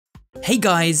Hey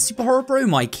guys, SuperHorrorBro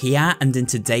Mike here, and in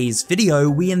today's video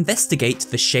we investigate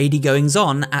the shady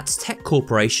goings-on at tech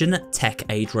corporation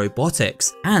TechAid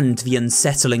Robotics, and the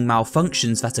unsettling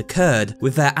malfunctions that occurred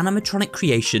with their animatronic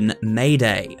creation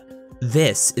Mayday.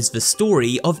 This is the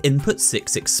story of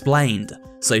INPUT6 Explained,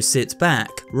 so sit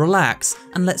back, relax,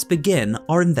 and let's begin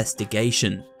our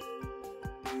investigation.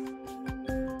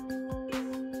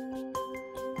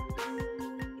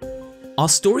 Our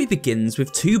story begins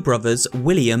with two brothers,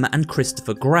 William and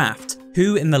Christopher Graft,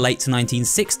 who in the late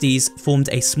 1960s formed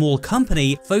a small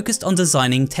company focused on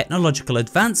designing technological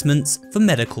advancements for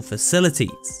medical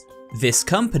facilities. This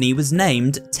company was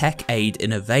named TechAid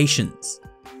Innovations.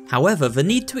 However, the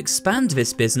need to expand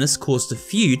this business caused a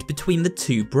feud between the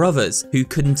two brothers, who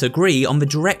couldn't agree on the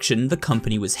direction the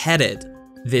company was headed.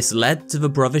 This led to the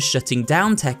brothers shutting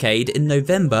down TechAid in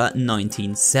November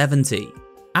 1970.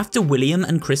 After William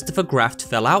and Christopher Graft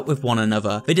fell out with one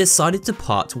another, they decided to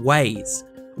part ways.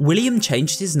 William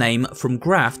changed his name from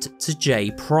Graft to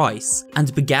J. Price,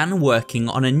 and began working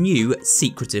on a new,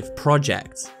 secretive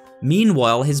project.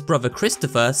 Meanwhile, his brother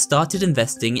Christopher started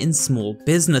investing in small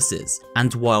businesses,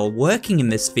 and while working in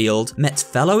this field, met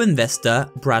fellow investor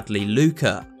Bradley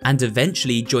Luker, and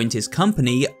eventually joined his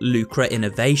company, Lucra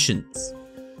Innovations.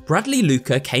 Bradley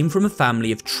Luker came from a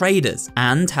family of traders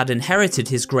and had inherited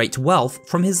his great wealth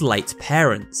from his late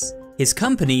parents. His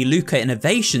company, Lucra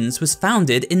Innovations, was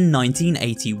founded in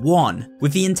 1981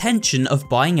 with the intention of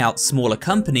buying out smaller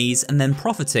companies and then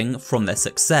profiting from their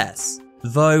success.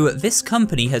 Though this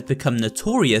company had become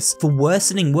notorious for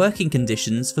worsening working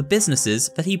conditions for businesses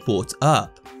that he bought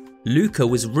up. Luker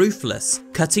was ruthless,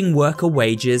 cutting worker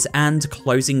wages and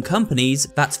closing companies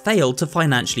that failed to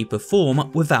financially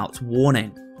perform without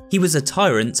warning. He was a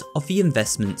tyrant of the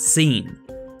investment scene.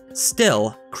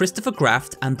 Still, Christopher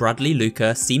Graft and Bradley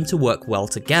Luker seemed to work well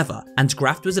together, and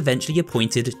Graft was eventually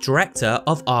appointed director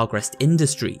of Argrest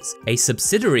Industries, a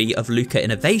subsidiary of Lucra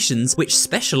Innovations which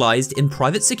specialized in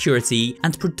private security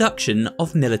and production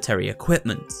of military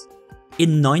equipment.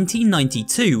 In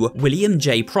 1992, William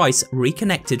J. Price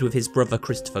reconnected with his brother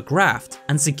Christopher Graft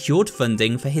and secured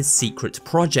funding for his secret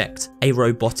project, a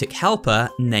robotic helper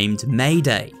named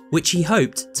Mayday, which he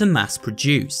hoped to mass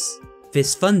produce.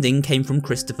 This funding came from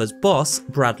Christopher's boss,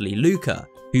 Bradley Luker,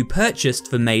 who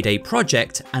purchased the Mayday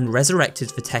project and resurrected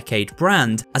the TechAid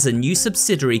brand as a new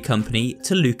subsidiary company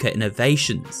to Lucra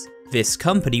Innovations. This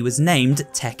company was named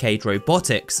TechAid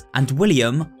Robotics, and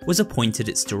William was appointed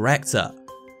its director.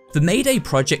 The Mayday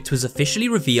project was officially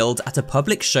revealed at a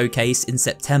public showcase in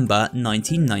September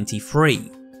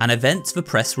 1993, an event the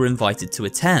press were invited to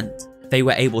attend. They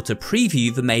were able to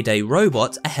preview the Mayday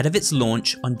robot ahead of its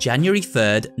launch on January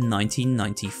 3rd,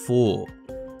 1994.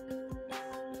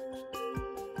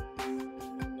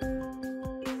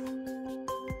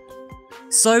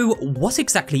 So, what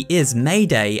exactly is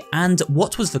Mayday, and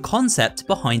what was the concept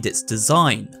behind its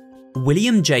design?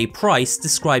 William J. Price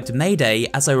described Mayday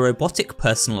as a robotic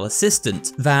personal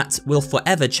assistant that will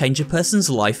forever change a person's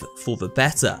life for the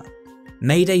better.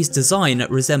 Mayday's design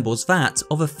resembles that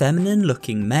of a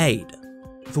feminine-looking maid.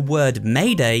 The word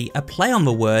Mayday, a play on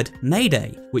the word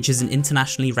Mayday, which is an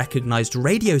internationally recognized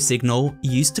radio signal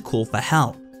used to call for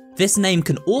help. This name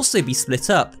can also be split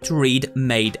up to read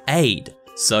Maid Aid.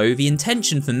 So the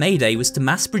intention for Mayday was to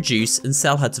mass produce and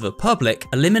sell her to the public,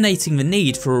 eliminating the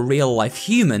need for a real-life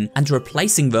human and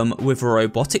replacing them with a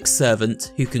robotic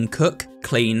servant who can cook,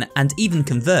 clean, and even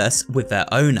converse with their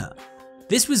owner.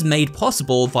 This was made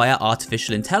possible via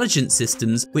artificial intelligence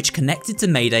systems which connected to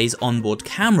Mayday's onboard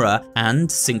camera and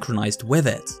synchronized with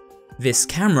it. This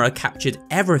camera captured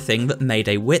everything that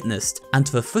Mayday witnessed, and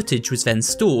the footage was then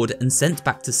stored and sent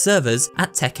back to servers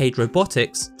at TechAid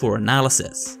Robotics for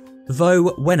analysis. Though,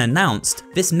 when announced,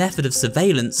 this method of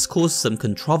surveillance caused some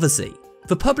controversy.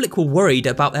 The public were worried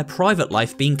about their private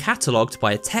life being catalogued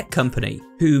by a tech company,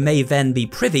 who may then be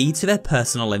privy to their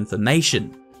personal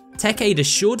information. TechAid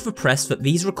assured the press that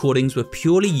these recordings were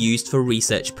purely used for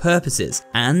research purposes,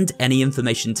 and any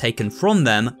information taken from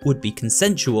them would be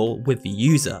consensual with the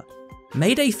user.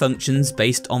 Mayday functions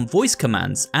based on voice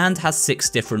commands and has 6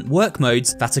 different work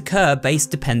modes that occur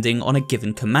based depending on a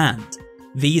given command.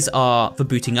 These are the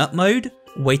booting up mode,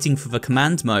 waiting for the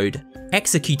command mode,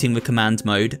 executing the command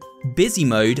mode, busy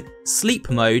mode, sleep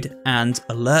mode, and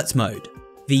alert mode.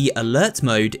 The alert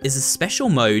mode is a special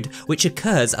mode which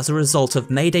occurs as a result of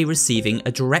Mayday receiving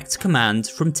a direct command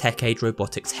from TechAid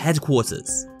Robotics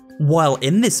headquarters. While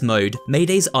in this mode,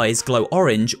 Mayday's eyes glow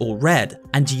orange or red,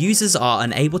 and users are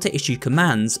unable to issue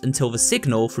commands until the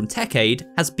signal from TechAid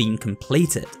has been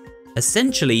completed.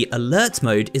 Essentially, alert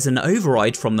mode is an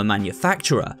override from the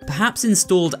manufacturer, perhaps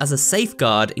installed as a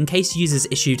safeguard in case users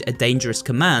issued a dangerous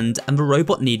command and the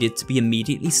robot needed to be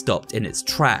immediately stopped in its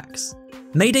tracks.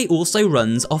 Mayday also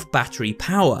runs off battery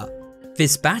power.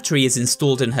 This battery is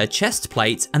installed in her chest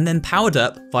plate and then powered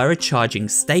up via a charging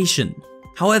station.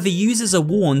 However, users are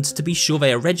warned to be sure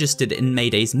they are registered in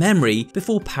Mayday's memory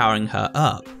before powering her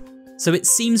up. So it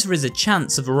seems there is a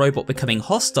chance of the robot becoming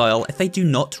hostile if they do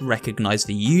not recognise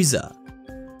the user.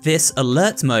 This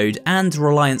alert mode and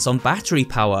reliance on battery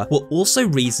power were also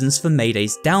reasons for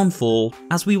Mayday's downfall,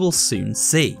 as we will soon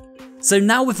see. So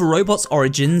now with the robot's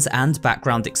origins and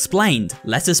background explained,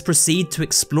 let us proceed to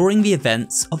exploring the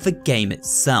events of the game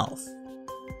itself.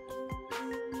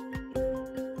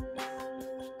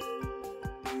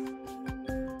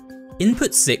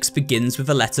 INPUT6 begins with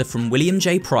a letter from William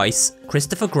J. Price,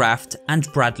 Christopher Graft,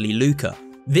 and Bradley Luker.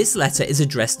 This letter is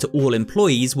addressed to all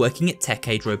employees working at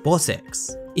Tech-Aid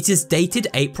Robotics. It is dated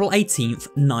April 18th,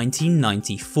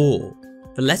 1994.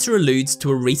 The letter alludes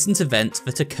to a recent event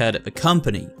that occurred at the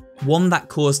company, one that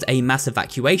caused a mass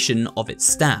evacuation of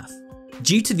its staff.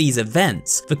 Due to these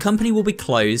events, the company will be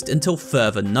closed until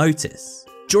further notice.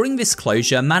 During this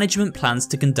closure, management plans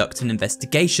to conduct an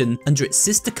investigation under its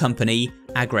sister company,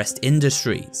 Agrest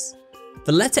Industries.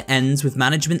 The letter ends with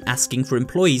management asking for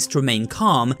employees to remain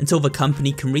calm until the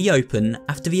company can reopen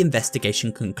after the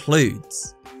investigation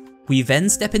concludes. We then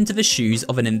step into the shoes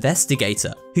of an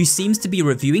investigator, who seems to be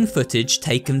reviewing footage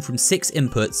taken from 6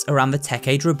 inputs around the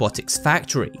Tech-Aid Robotics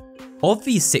factory. Of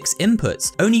these 6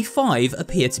 inputs, only 5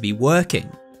 appear to be working.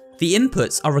 The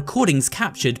inputs are recordings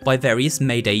captured by various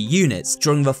Mayday units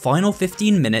during the final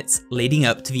 15 minutes leading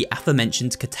up to the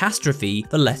aforementioned catastrophe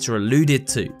the letter alluded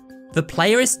to. The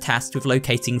player is tasked with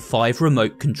locating 5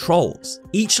 remote controls,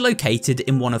 each located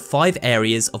in one of 5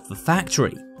 areas of the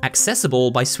factory, accessible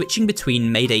by switching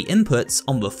between Mayday inputs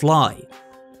on the fly.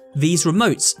 These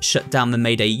remotes shut down the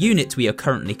Mayday unit we are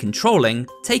currently controlling,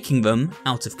 taking them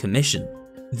out of commission.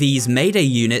 These Mayday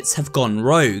units have gone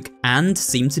rogue and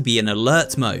seem to be in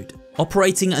alert mode,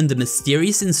 operating under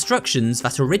mysterious instructions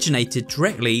that originated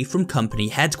directly from company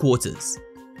headquarters.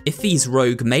 If these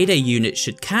rogue Mayday units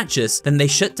should catch us, then they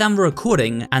shut down the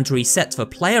recording and reset the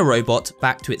player robot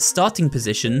back to its starting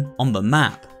position on the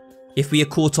map. If we are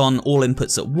caught on all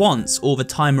inputs at once or the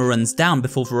timer runs down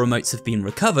before the remotes have been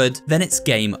recovered, then it's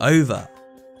game over.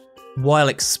 While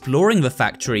exploring the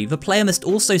factory, the player must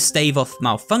also stave off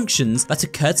malfunctions that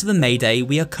occur to the Mayday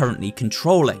we are currently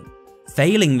controlling.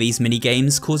 Failing these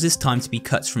minigames causes time to be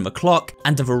cut from the clock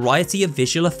and a variety of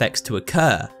visual effects to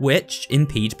occur, which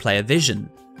impede player vision.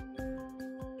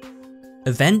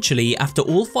 Eventually, after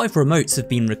all 5 remotes have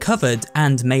been recovered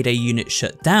and Mayday units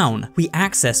shut down, we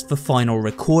access the final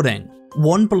recording,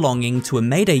 one belonging to a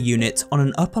Mayday unit on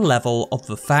an upper level of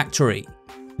the factory.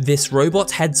 This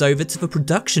robot heads over to the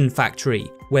production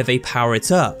factory, where they power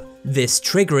it up, this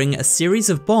triggering a series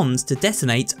of bombs to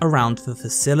detonate around the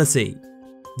facility.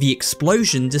 The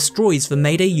explosion destroys the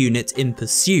Mayday unit in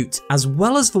pursuit, as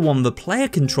well as the one the player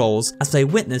controls as they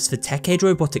witness the Tech-Aid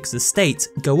Robotics estate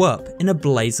go up in a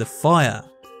blaze of fire.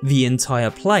 The entire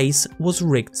place was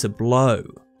rigged to blow.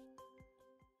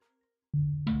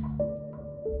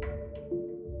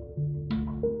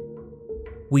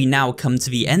 We now come to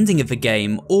the ending of the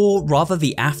game, or rather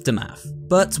the aftermath.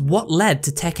 But what led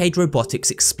to Tech-Aid Robotics'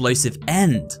 explosive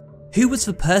end? Who was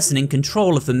the person in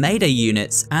control of the Mayday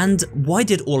units, and why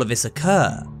did all of this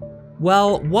occur?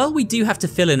 Well, while we do have to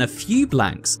fill in a few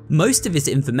blanks, most of this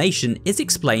information is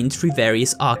explained through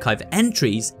various archive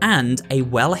entries and a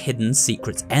well-hidden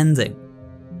secret ending.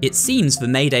 It seems the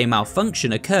Mayday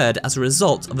malfunction occurred as a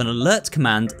result of an alert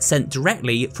command sent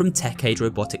directly from Tech-Aid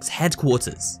Robotics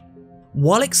headquarters.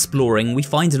 While exploring, we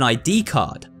find an ID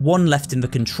card, one left in the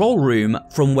control room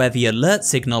from where the alert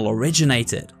signal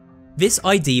originated. This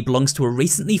ID belongs to a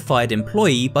recently fired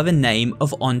employee by the name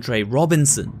of Andre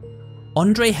Robinson.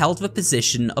 Andre held the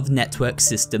position of Network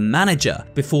System Manager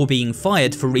before being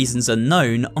fired for reasons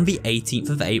unknown on the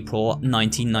 18th of April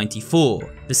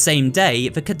 1994, the same day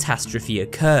the catastrophe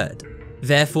occurred.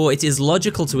 Therefore, it is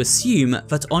logical to assume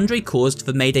that Andre caused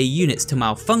the Mayday units to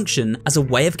malfunction as a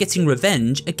way of getting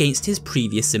revenge against his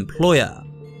previous employer.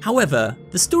 However,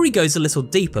 the story goes a little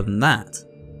deeper than that.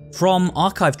 From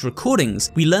archived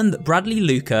recordings, we learn that Bradley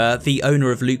Luker, the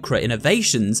owner of Lucra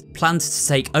Innovations, planned to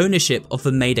take ownership of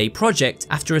the Mayday project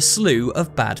after a slew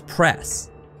of bad press.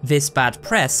 This bad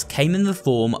press came in the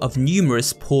form of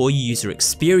numerous poor user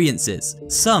experiences,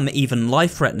 some even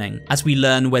life-threatening, as we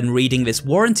learn when reading this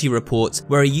warranty report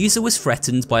where a user was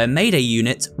threatened by a Mayday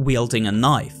unit wielding a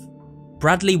knife.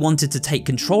 Bradley wanted to take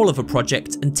control of a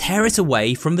project and tear it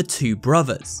away from the 2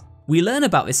 brothers. We learn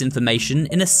about this information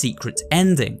in a secret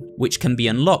ending, which can be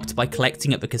unlocked by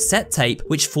collecting up the cassette tape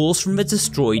which falls from the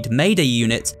destroyed Mayday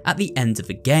unit at the end of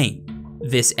the game.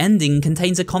 This ending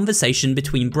contains a conversation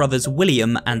between brothers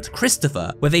William and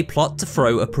Christopher where they plot to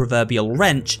throw a proverbial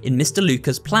wrench in Mr.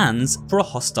 Luca's plans for a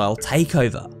hostile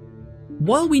takeover.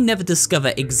 While we never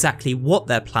discover exactly what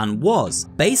their plan was,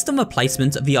 based on the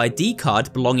placement of the ID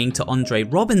card belonging to Andre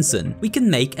Robinson, we can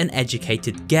make an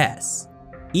educated guess.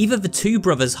 Either the two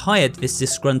brothers hired this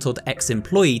disgruntled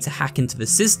ex-employee to hack into the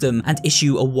system and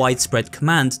issue a widespread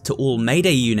command to all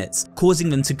Mayday units, causing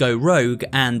them to go rogue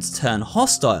and turn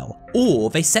hostile, or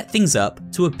they set things up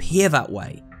to appear that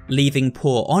way, leaving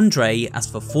poor Andre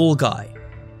as the fall guy.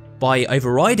 By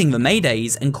overriding the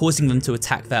Maydays and causing them to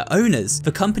attack their owners,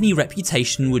 the company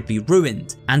reputation would be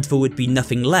ruined, and there would be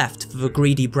nothing left for the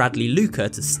greedy Bradley Luca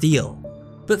to steal.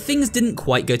 But things didn't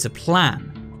quite go to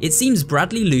plan. It seems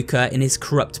Bradley Luca, in his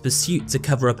corrupt pursuit to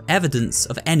cover up evidence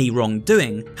of any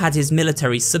wrongdoing, had his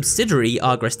military subsidiary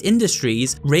Argrest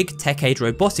Industries rig Tech-Aid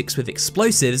robotics with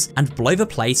explosives and blow the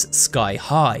place sky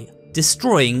high,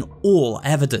 destroying all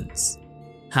evidence.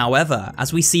 However,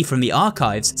 as we see from the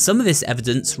archives, some of this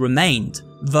evidence remained,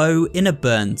 though in a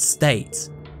burned state.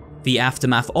 The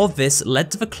aftermath of this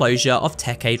led to the closure of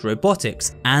Tech-Aid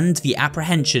Robotics and the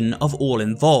apprehension of all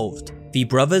involved. The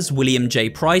brothers William J.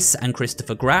 Price and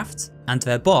Christopher Graft, and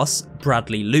their boss,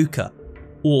 Bradley Luca.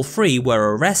 All three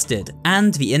were arrested,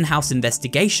 and the in-house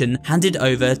investigation handed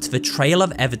over to the Trail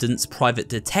of Evidence private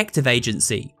detective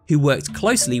agency, who worked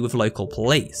closely with local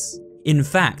police. In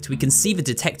fact, we can see the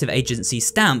detective agency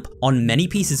stamp on many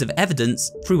pieces of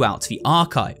evidence throughout the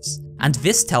archives, and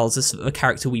this tells us that the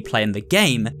character we play in the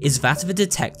game is that of a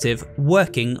detective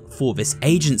working for this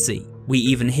agency. We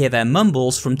even hear their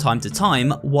mumbles from time to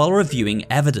time while reviewing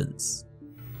evidence.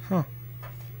 Huh.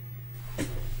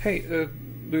 Hey, do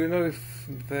you know if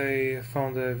they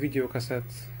found a video cassette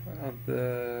at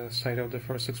the site of the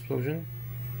first explosion?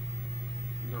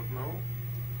 Don't know,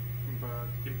 but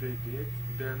if they did,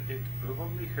 then it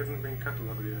probably hasn't been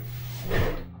catalogued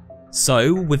yet.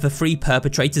 So, with the three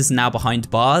perpetrators now behind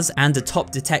bars and a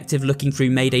top detective looking through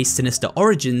Mayday's sinister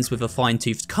origins with a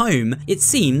fine-toothed comb, it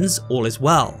seems all is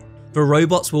well. The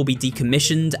robots will be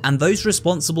decommissioned and those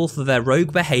responsible for their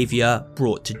rogue behaviour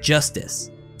brought to justice.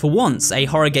 For once, a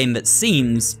horror game that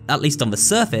seems, at least on the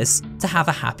surface, to have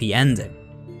a happy ending.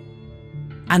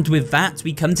 And with that,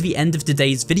 we come to the end of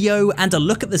today's video and a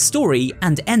look at the story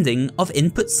and ending of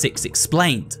INPUT6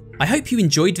 Explained. I hope you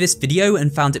enjoyed this video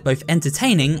and found it both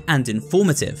entertaining and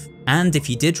informative. And if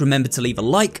you did, remember to leave a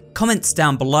like, comment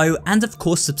down below, and of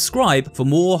course subscribe for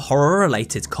more horror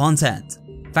related content.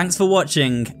 Thanks for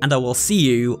watching, and I will see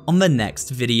you on the next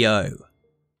video.